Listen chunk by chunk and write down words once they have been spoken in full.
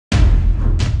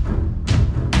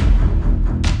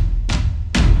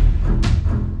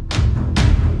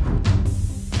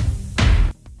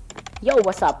Yo,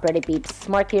 what's up, Ready Peeps?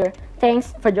 Mark here.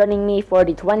 Thanks for joining me for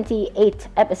the 28th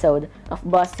episode of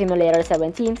Bus Simulator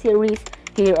 17 series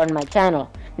here on my channel.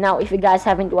 Now, if you guys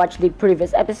haven't watched the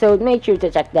previous episode, make sure to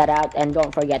check that out and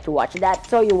don't forget to watch that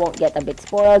so you won't get a bit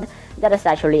spoiled. That is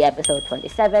actually episode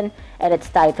 27 and it's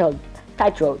titled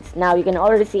Tight Roads. Now, you can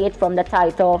already see it from the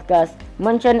title because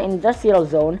Munchen Industrial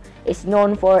Zone is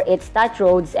known for its tight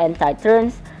roads and tight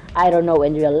turns. I don't know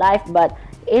in real life, but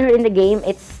here in the game,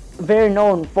 it's very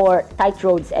known for tight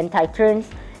roads and tight turns,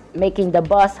 making the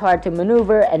bus hard to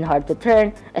maneuver and hard to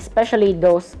turn, especially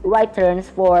those right turns.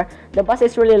 For the bus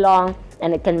is really long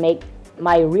and it can make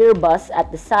my rear bus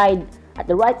at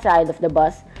the right side of the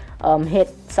bus hit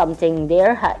something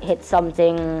there, hit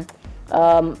something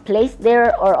placed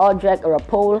there or object or a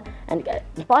pole, and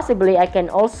possibly I can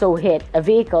also hit a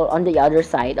vehicle on the other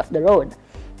side of the road.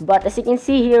 But as you can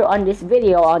see here on this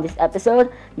video, on this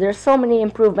episode, there's so many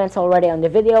improvements already on the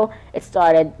video. It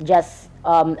started just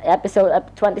episode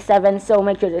 27, so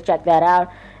make sure to check that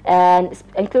out. And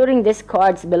including these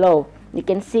cards below, you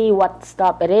can see what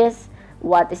stop it is,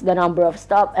 what is the number of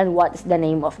stop, and what is the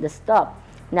name of the stop.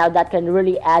 Now that can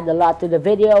really add a lot to the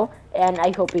video, and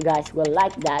I hope you guys will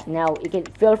like that. Now you can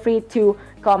feel free to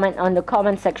comment on the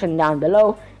comment section down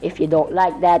below if you don't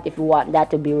like that, if you want that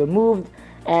to be removed,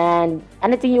 and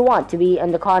anything you want to be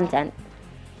in the content.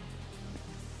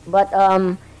 But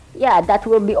yeah, that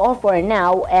will be all for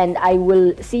now, and I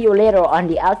will see you later on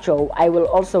the outro. I will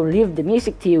also leave the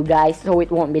music to you guys so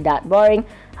it won't be that boring.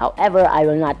 However, I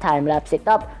will not time lapse it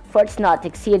up for it's not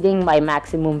exceeding my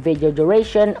maximum video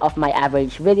duration of my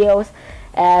average videos.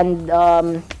 And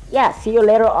yeah, see you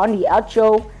later on the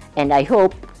outro, and I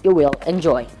hope you will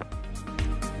enjoy.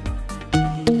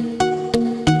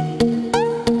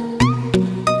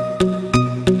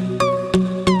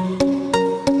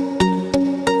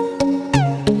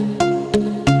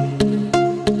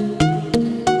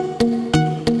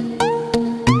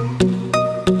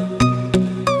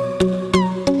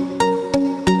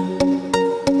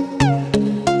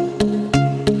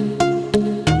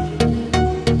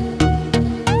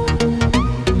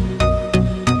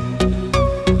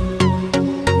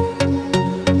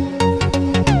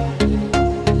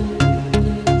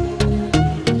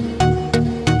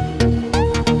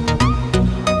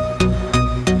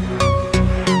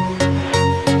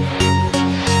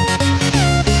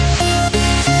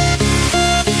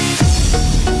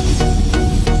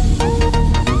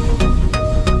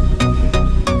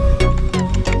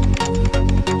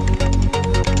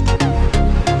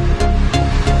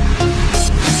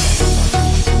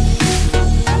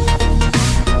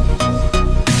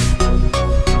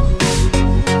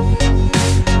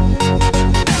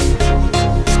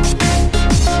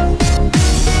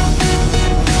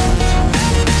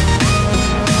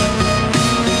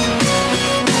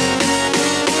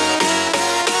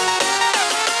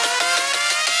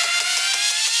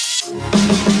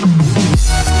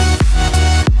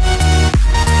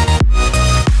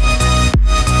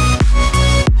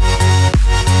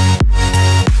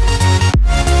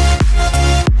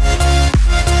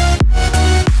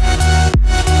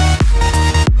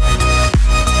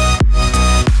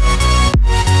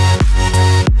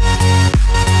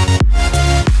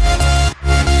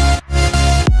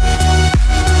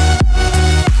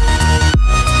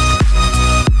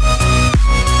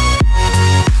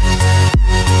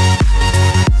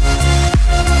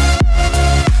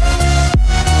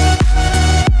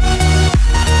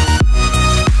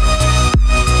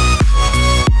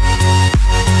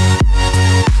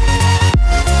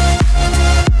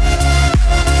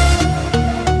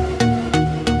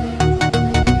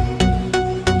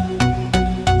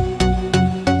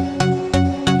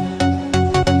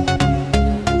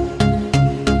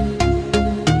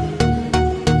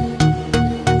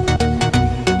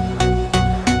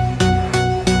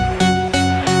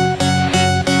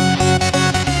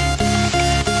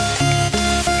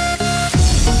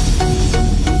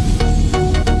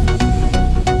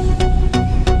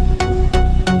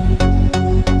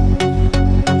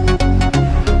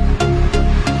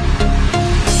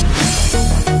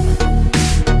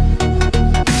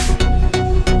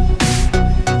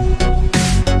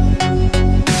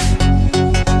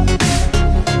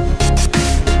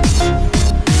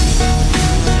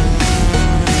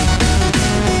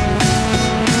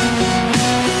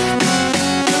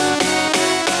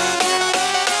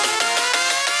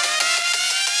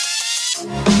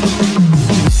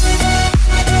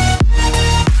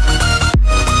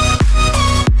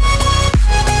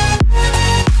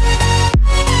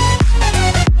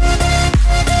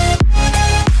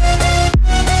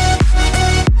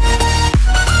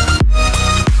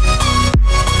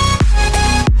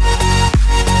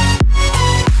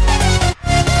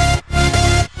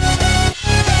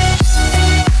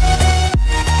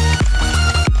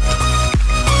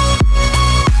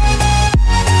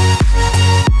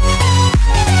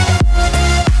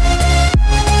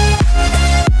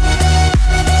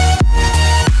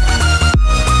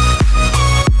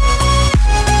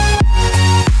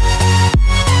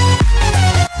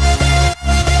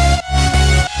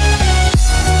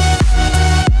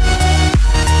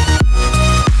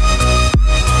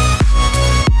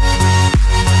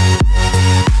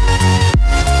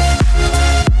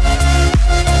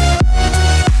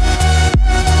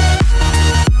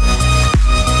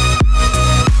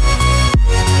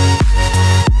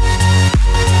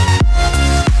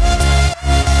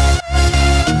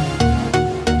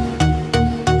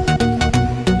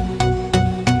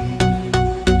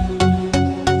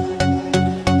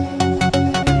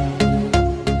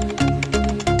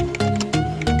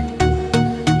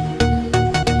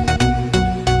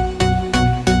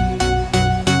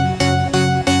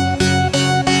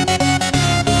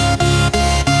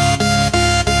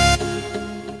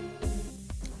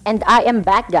 And I am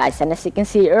back, guys, and as you can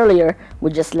see earlier, we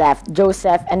just left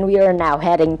Joseph and we are now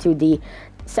heading to the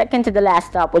second to the last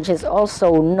stop, which is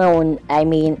also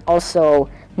also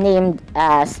named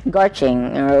as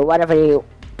Garching, or whatever you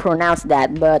pronounce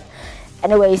that. But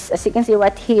anyways, as you can see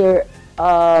right here,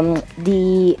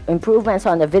 the improvements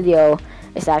on the video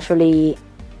is actually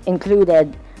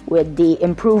included with the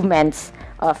improvements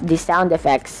of the sound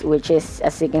effects, which is,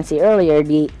 as you can see earlier,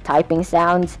 the typing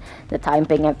sounds, the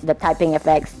typing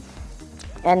effects.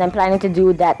 And I'm planning to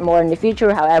do that more in the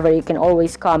future. However, you can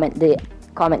always comment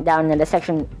down in the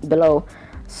section below,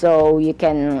 so you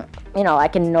can, I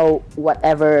can know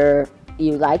whatever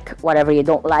you like, whatever you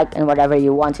don't like, and whatever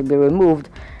you want to be removed,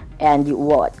 and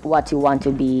what you want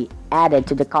to be added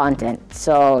to the content.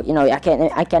 So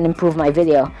I can improve my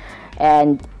video,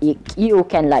 and you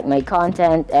can like my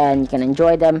content, and you can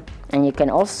enjoy them, and you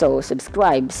can also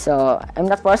subscribe. So I'm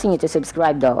not forcing you to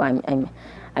subscribe, though.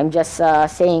 I'm just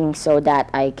saying so that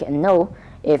I can know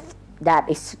if that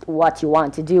is what you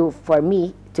want to do for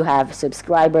me to have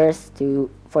subscribers,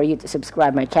 for you to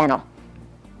subscribe my channel.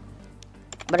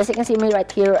 But as you can see me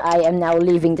right here, I am now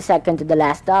leaving the second to the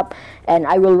last stop, and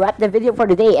I will wrap the video for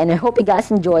today. And I hope you guys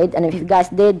enjoyed, and if you guys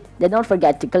did, then don't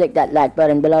forget to click that like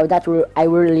button below. I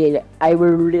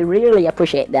will really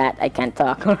appreciate that. I can't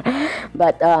talk.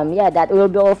 But yeah, that will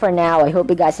be all for now. I hope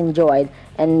you guys enjoyed,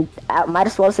 and might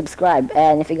as well subscribe.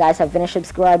 And if you guys have finished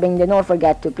subscribing, then don't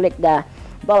forget to click the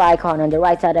bell icon on the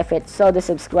right side of it, so the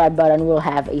subscribe button will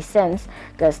have a sense,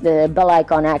 because the bell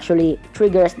icon actually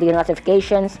triggers the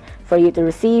notifications for you to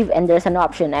receive, and there's an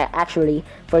option actually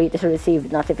for you to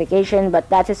receive notification, but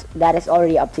that is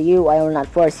already up to you. I will not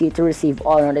force you to receive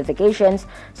all notifications,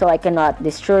 so I cannot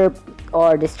disturb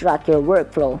or distract your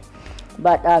workflow.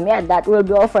 But yeah, that will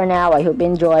be all for now. I hope you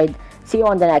enjoyed. See you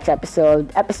on the next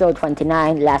episode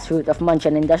 29, last route of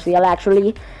Munchan Industrial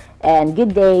actually, and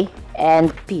good day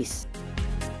and peace.